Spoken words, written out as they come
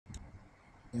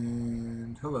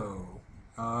And hello.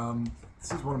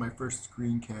 This is one of my first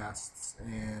screencasts,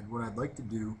 and what I'd like to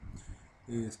do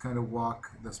is kind of walk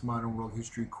this modern world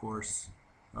history course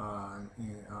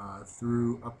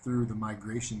through the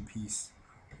migration piece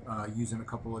using a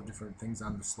couple of different things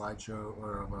on the slideshow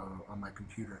or on my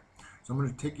computer. So I'm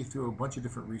going to take you through a bunch of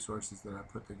different resources that I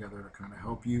put together to kind of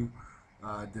help you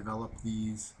develop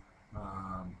these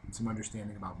some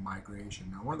understanding about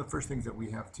migration. Now, one of the first things that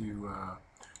we have to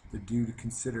do to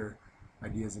consider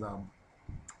ideas about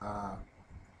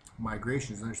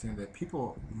migration is understand that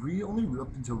people only up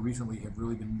until recently have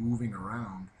really been moving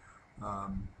around.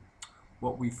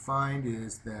 What we find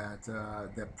is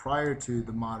that prior to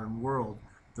the modern world,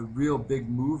 the real big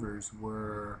movers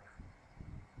were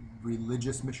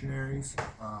religious missionaries,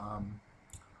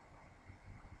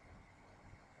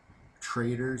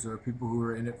 traders, or people who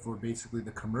were in it for basically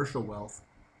the commercial wealth,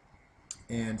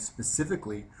 and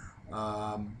specifically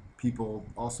people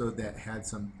also that had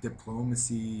some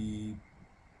diplomacy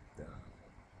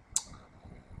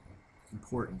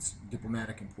importance,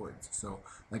 diplomatic importance. So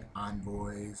like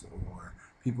envoys or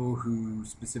people who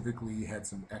specifically had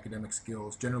some academic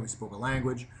skills, generally spoke a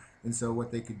language, and so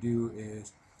what they could do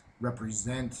is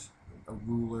represent a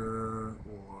ruler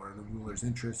or the ruler's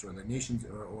interest or the nation's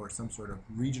or some sort of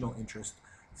regional interest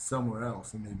somewhere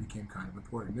else, and they became kind of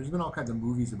important. There's been all kinds of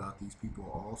movies about these people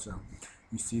also.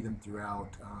 You see them throughout.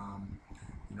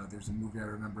 There's a movie I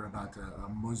remember about a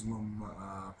Muslim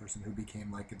person who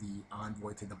became like the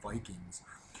envoy to the Vikings.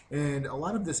 And a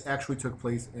lot of this actually took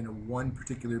place in one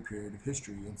particular period of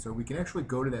history. And so we can actually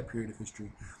go to that period of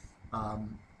history.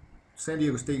 San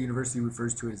Diego State University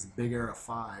refers to it as the Big Era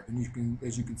 5. And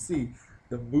as you can see,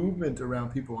 the movement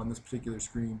around people on this particular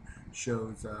screen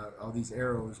shows all these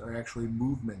arrows are actually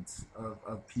movements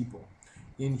of people.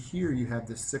 In here you have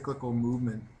this cyclical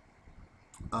movement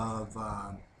of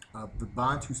the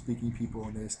Bantu-speaking people,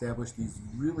 and they established these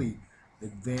really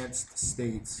advanced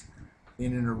states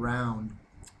in and around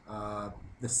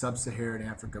the sub-Saharan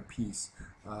Africa piece,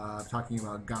 talking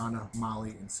about Ghana,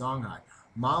 Mali, and Songhai.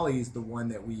 Mali is the one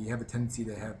that we have a tendency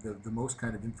to have the most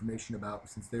kind of information about,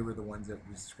 since they were the ones that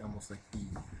was almost like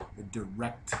the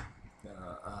direct,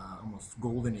 almost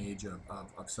golden age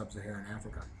of sub-Saharan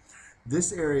Africa.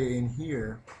 This area in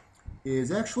here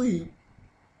is actually,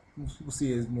 we'll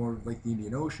see, is more like the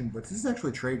Indian Ocean, but this is actually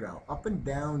a trade route. Up and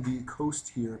down the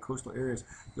coast here, coastal areas,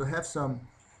 you'll have some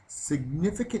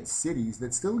significant cities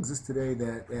that still exist today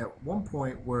that at one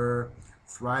point were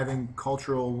thriving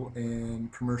cultural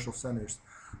and commercial centers.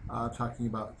 Talking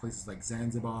about places like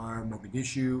Zanzibar,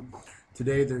 Mogadishu.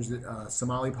 Today there's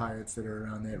Somali pirates that are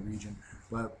around that region,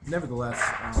 but nevertheless,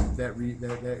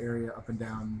 that area up and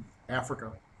down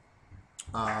Africa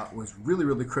was really,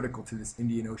 really critical to this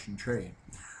Indian Ocean trade.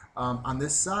 On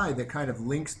this side that kind of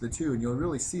links the two, and you'll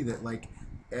really see that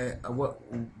what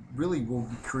really will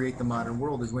create the modern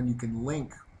world is when you can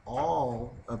link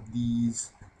all of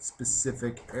these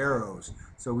specific arrows.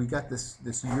 So we got this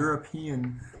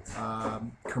European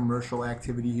commercial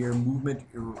activity here, movement,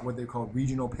 or what they call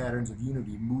regional patterns of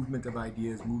unity, movement of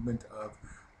ideas, movement of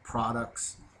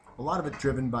products, a lot of it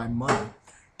driven by money.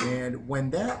 And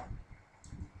when that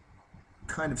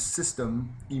kind of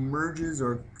system emerges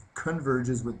or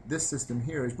converges with this system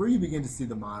here is where you begin to see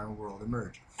the modern world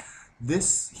emerge.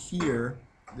 This here,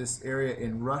 this area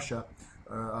in Russia,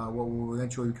 what will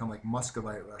eventually become like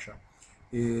Muscovite Russia,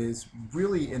 is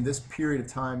really in this period of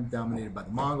time dominated by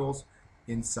the Mongols.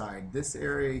 Inside this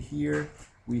area here,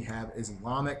 we have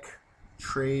Islamic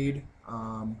trade,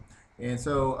 and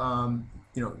so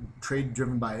trade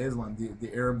driven by Islam,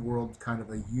 the Arab world, kind of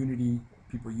a unity,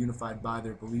 people unified by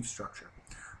their belief structure.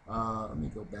 Let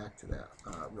me go back to that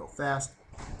real fast.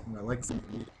 I like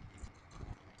something's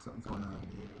going on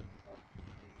here.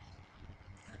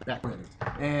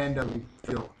 And we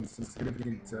feel some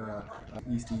significant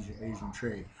East Asian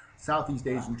trade, Southeast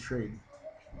Asian trade.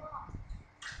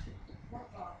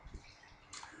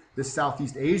 This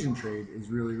Southeast Asian trade is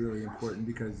really, really important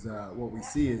because what we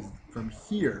see is from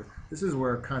here, this is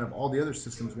where kind of all the other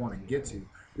systems want to get to.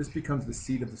 This becomes the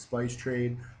seat of the spice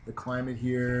trade, the climate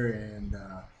here, and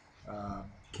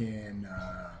can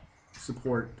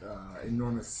support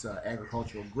enormous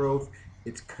agricultural growth.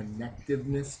 Its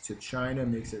connectiveness to China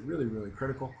makes it really, really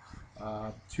critical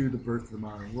to the birth of the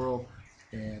modern world,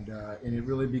 and it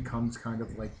really becomes kind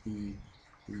of like the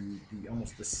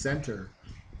almost the center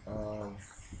of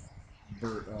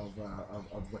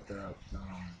what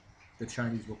the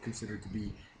Chinese will consider to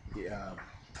be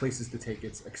places to take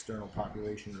its external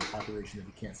population, or the population that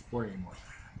it can't support anymore.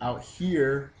 Out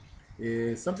here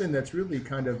is something that's really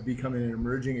kind of becoming an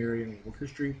emerging area in world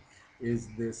history, is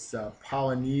this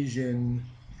Polynesian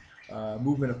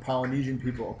movement of Polynesian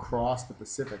people across the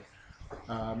Pacific.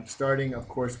 Starting, of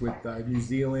course, with New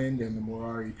Zealand and the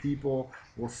Maori people,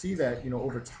 we'll see that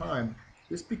over time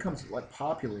this becomes like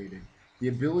populated. The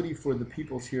ability for the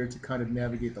peoples here to kind of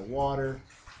navigate the water,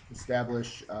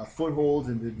 establish footholds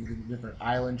in the different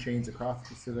island chains across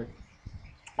the Pacific,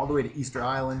 all the way to Easter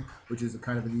Island, which is a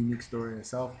kind of a unique story in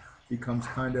itself, becomes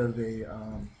kind of a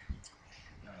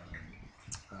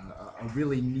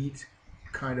really neat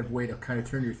kind of way to kind of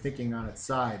turn your thinking on its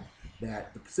side,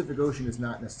 that the Pacific Ocean is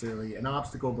not necessarily an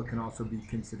obstacle, but can also be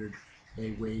considered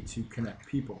a way to connect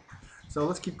people. So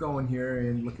let's keep going here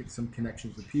and look at some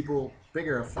connections with people. Big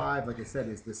Era 5, like I said,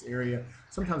 is this area.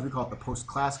 Sometimes we call it the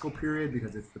post-classical period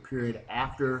because it's the period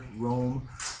after Rome.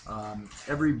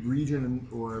 Every region,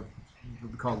 or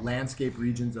what we call landscape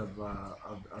regions of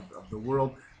the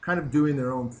world, kind of doing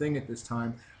their own thing at this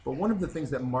time. But one of the things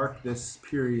that mark this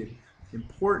period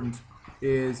important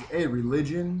is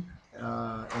religion,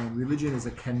 and religion is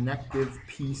a connective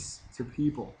piece to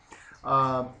people.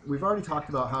 We've already talked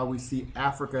about how we see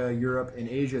Africa, Europe, and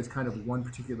Asia as kind of one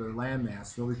particular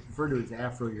landmass, so we refer to it as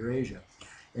Afro-Eurasia.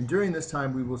 And during this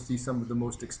time, we will see some of the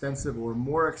most extensive or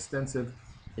more extensive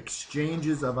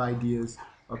exchanges of ideas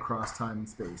across time and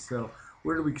space. So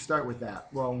where do we start with that?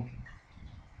 Well,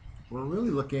 we're really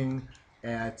looking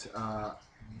at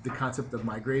the concept of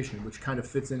migration, which kind of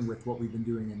fits in with what we've been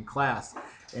doing in class.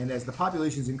 And as the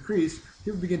populations increase,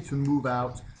 people begin to move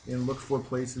out and look for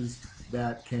places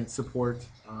that can support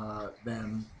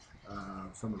them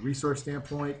from a resource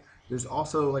standpoint. There's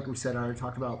also, like we said, I already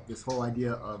talked about this whole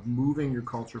idea of moving your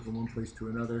culture from one place to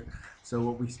another. So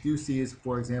what we do see is,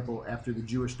 for example, after the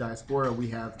Jewish diaspora, we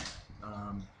have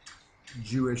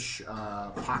Jewish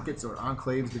pockets or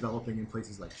enclaves developing in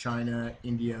places like China,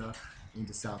 India,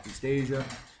 into Southeast Asia,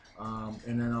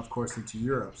 and then of course into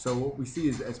Europe. So what we see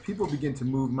is as people begin to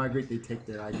migrate, they take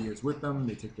their ideas with them,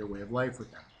 they take their way of life with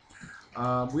them.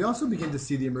 We also begin to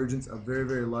see the emergence of very,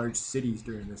 very large cities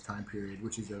during this time period,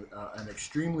 which is an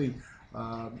extremely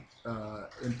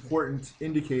important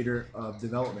indicator of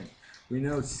development. We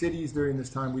know cities during this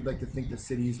time, we'd like to think that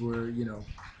cities were,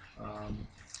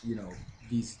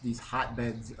 these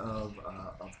hotbeds of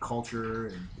culture,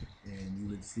 and you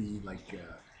would see like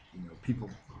people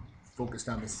focused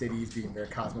on the cities being very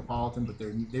cosmopolitan, but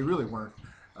they really weren't.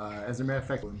 As a matter of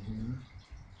fact,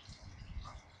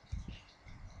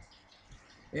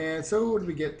 and so what do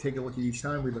we get? Take a look at each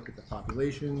time. We look at the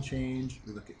population change,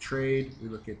 we look at trade, we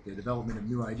look at the development of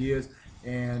new ideas,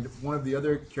 and one of the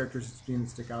other characteristics that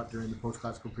stick out during the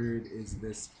post-classical period is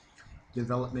this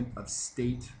development of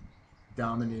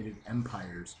state-dominated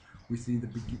empires. We see the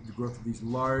growth of these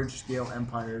large-scale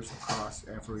empires across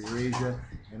Afro-Eurasia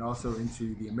and also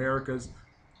into the Americas.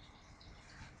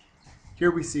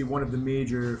 Here we see one of the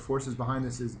major forces behind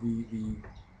this is the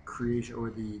creation or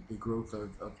the growth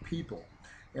of people.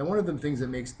 And one of the things that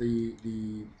makes the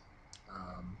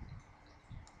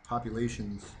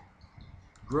populations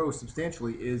grow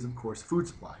substantially is, of course, food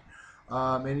supply.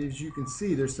 And as you can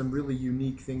see, there's some really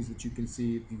unique things that you can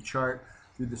see if you chart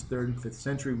through this 3rd and 5th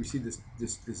century. We see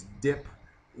this dip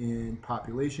in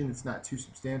population. It's not too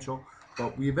substantial,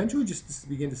 but we eventually just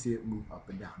begin to see it move up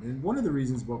and down. And one of the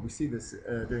reasons why we see this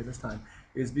during this time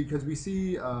is because we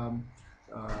see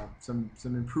some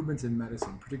improvements in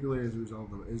medicine, particularly as a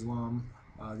result of Islam,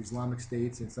 the Islamic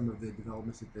states, and some of the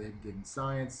developments that they did in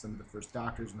science. Some of the first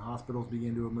doctors and hospitals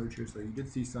began to emerge here, so you did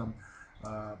see some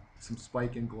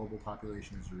spike in global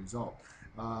population as a result.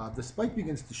 The spike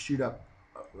begins to shoot up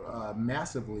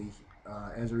massively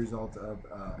as a result of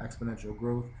exponential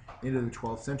growth into the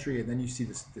 12th century, and then you see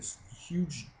this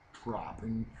huge drop.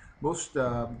 And most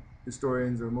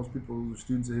historians or most people who are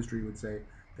students of history would say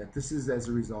that this is as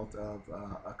a result of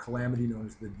a calamity known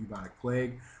as the bubonic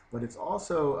plague, but it's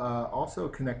also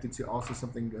connected to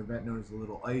an event known as the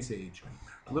Little Ice Age.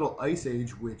 The Little Ice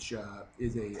Age, which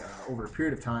is over a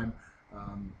period of time,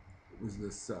 was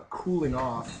this cooling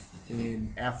off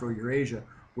in Afro-Eurasia,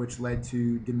 which led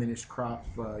to diminished crop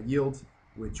yields,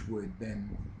 which would then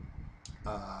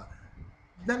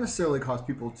not necessarily cause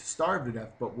people to starve to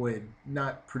death, but would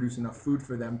not produce enough food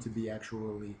for them to be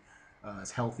actually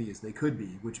as healthy as they could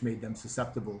be, which made them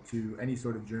susceptible to any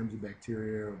sort of germs and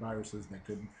bacteria or viruses that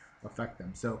could affect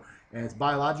them. So as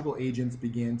biological agents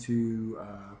began to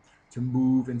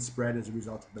move and spread as a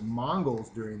result of the Mongols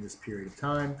during this period of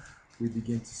time, we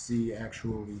begin to see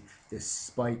actually this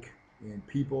spike in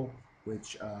people,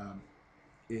 which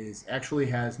is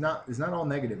not all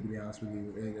negative, to be honest with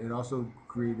you. It also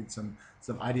created some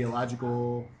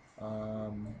ideological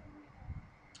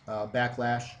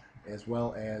backlash, as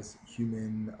well as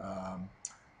human.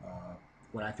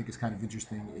 What I think is kind of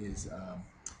interesting is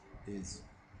is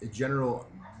a general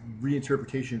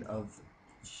reinterpretation of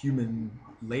human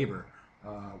labor.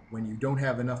 When you don't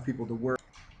have enough people to work.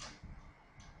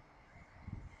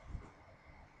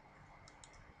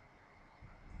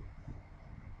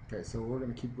 Okay, so we're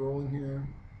going to keep rolling here.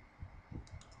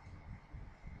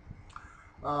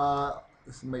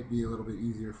 This might be a little bit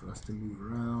easier for us to move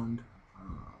around.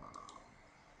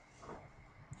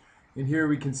 And here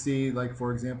we can see, like,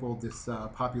 for example, this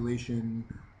population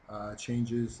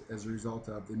changes as a result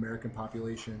of the American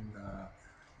population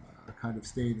kind of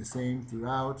staying the same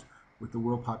throughout, with the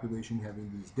world population having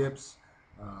these dips.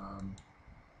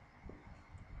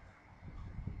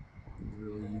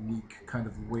 Really unique kind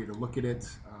of way to look at it.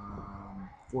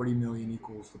 40 million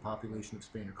equals the population of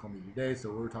Spain or Colombia today,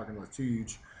 so we're talking about two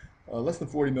huge, less than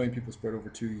 40 million people spread over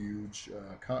two huge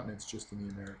continents just in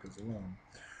the Americas alone.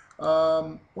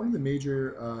 One of the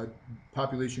major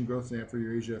population growths in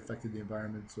Afro-Eurasia affected the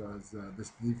environment was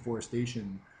this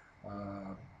deforestation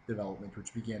development,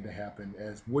 which began to happen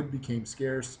as wood became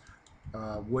scarce.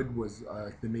 Wood was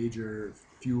the major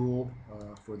fuel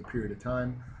for the period of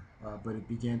time, but it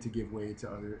began to give way to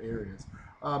other areas.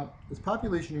 As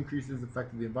population increases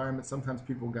affected the environment, sometimes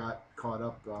people got caught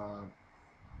up,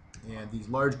 and these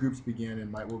large groups began,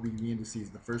 and what we begin to see is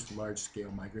the first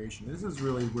large-scale migration. This is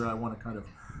really where I want to kind of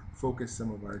focus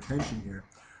some of our attention here.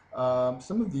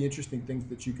 Some of the interesting things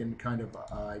that you can kind of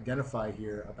identify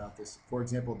here about this, for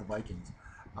example, the Vikings.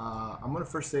 I'm going to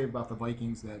first say about the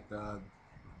Vikings that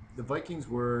the Vikings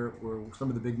were some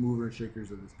of the big movers and shakers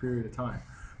of this period of time,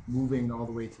 moving all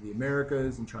the way to the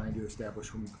Americas and trying to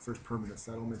establish one of the first permanent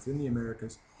settlements in the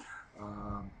Americas.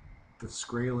 The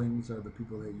Skraelings are the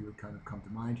people that you would kind of come to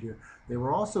mind here. They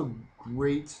were also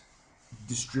great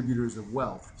distributors of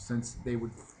wealth, since they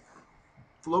would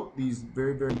float these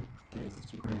very, very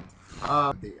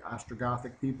the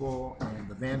Ostrogothic people and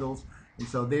the Vandals, and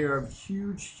so they are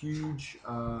huge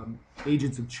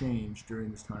agents of change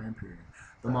during this time period.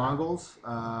 The Mongols,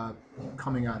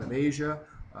 coming out of Asia,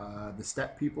 the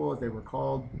steppe people, as they were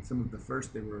called, some of the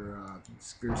first, they were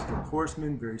very skilled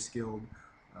horsemen, very skilled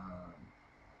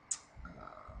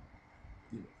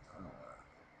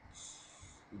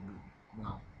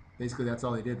well, basically that's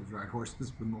all they did was ride horses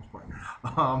for the most part.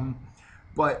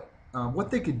 But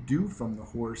what they could do from the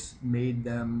horse made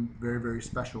them very, very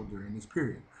special during this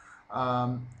period.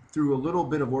 Through a little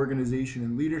bit of organization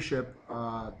and leadership,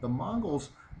 the Mongols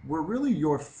were really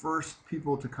your first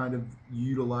people to kind of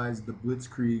utilize the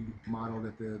blitzkrieg model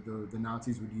that the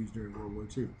Nazis would use during World War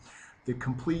II. The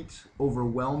complete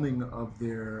overwhelming of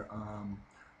their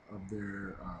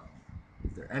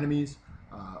enemies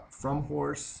from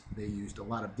horse. They used a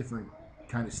lot of different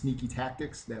kind of sneaky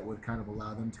tactics that would kind of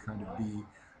allow them to kind of be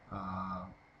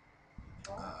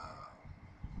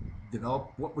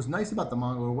develop. What was nice about the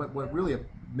Mongol, what really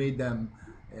made them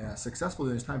successful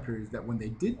in this time period, is that when they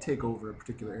did take over a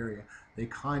particular area, they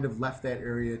kind of left that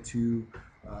area to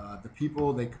the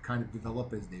people. They could kind of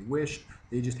develop as they wished.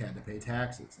 They just had to pay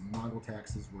taxes, and Mongol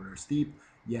taxes were steep,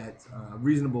 yet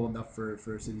reasonable enough for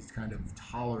cities to kind of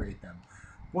tolerate them.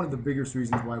 One of the biggest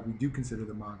reasons why we do consider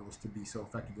the Mongols to be so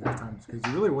effective at this time is because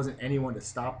there really wasn't anyone to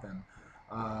stop them.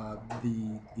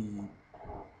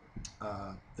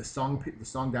 The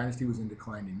Song dynasty was in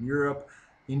decline in Europe.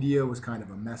 India was kind of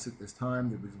a mess at this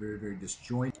time. It was very, very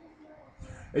disjointed.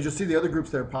 As you'll see, the other groups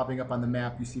that are popping up on the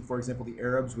map, you see, for example, the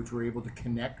Arabs, which were able to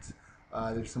connect.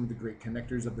 They're some of the great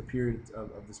connectors of the period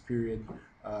of this period,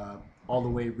 all the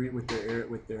way with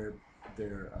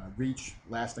their reach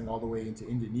lasting all the way into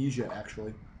Indonesia,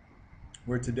 actually,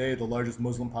 where today the largest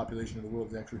Muslim population in the world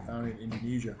is actually found in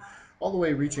Indonesia, all the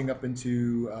way reaching up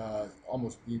into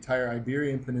almost the entire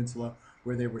Iberian Peninsula,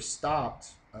 where they were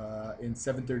stopped in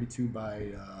 732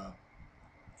 by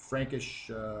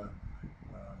Frankish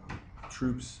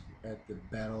troops at the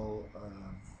Battle of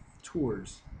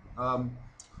Tours.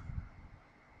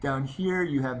 Down here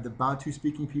you have the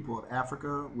Bantu-speaking people of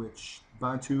Africa, which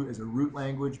Bantu as a root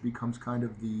language becomes kind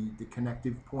of the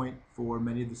connective point for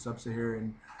many of the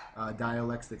sub-Saharan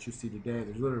dialects that you see today.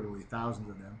 There's literally thousands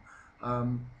of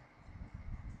them.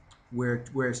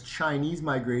 Whereas Chinese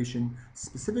migration,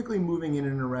 specifically moving in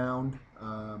and around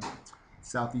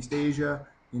Southeast Asia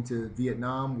into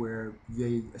Vietnam, where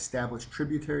they established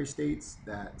tributary states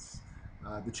that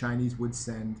the Chinese would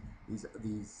send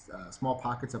these small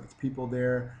pockets of its people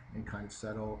there and kind of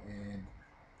settle and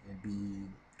be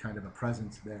kind of a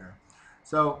presence there.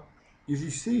 So as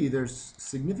you see, there's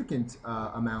significant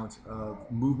amount of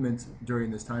movement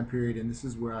during this time period, and this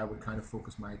is where I would kind of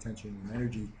focus my attention and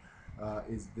energy,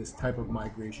 is this type of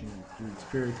migration through this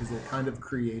period, because it kind of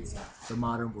creates the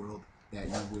modern world that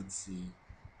you would see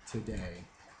today.